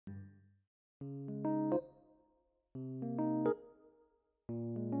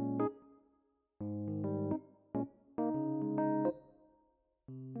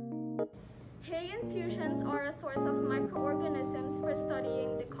Hay infusions are a source of microorganisms for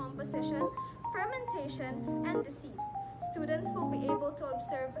studying decomposition, fermentation, and disease. Students will be able to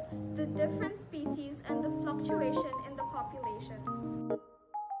observe the different species and the fluctuation in the population.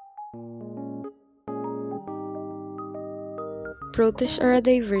 Protists are a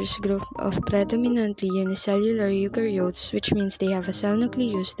diverse group of predominantly unicellular eukaryotes, which means they have a cell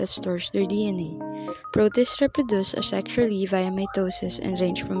nucleus that stores their DNA. Protists reproduce asexually via mitosis and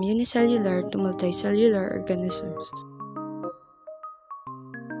range from unicellular to multicellular organisms.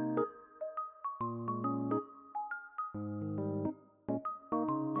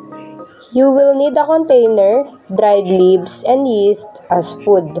 You will need a container, dried leaves, and yeast as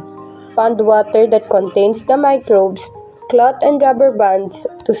food, pond water that contains the microbes, cloth and rubber bands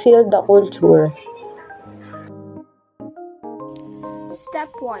to seal the culture.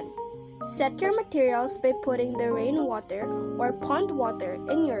 Step 1. Set your materials by putting the rainwater or pond water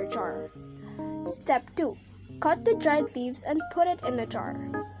in your jar. Step 2. Cut the dried leaves and put it in a jar.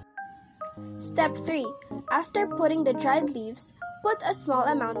 Step 3. After putting the dried leaves, put a small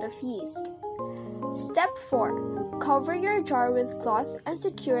amount of yeast. Step 4. Cover your jar with cloth and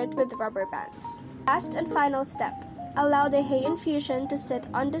secure it with rubber bands. Last and final step. Allow the hay infusion to sit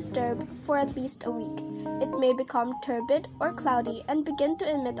undisturbed for at least a week. It may become turbid or cloudy and begin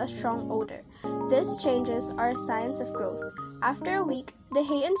to emit a strong odor. These changes are signs of growth. After a week, the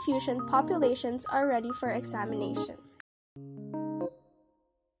hay infusion populations are ready for examination.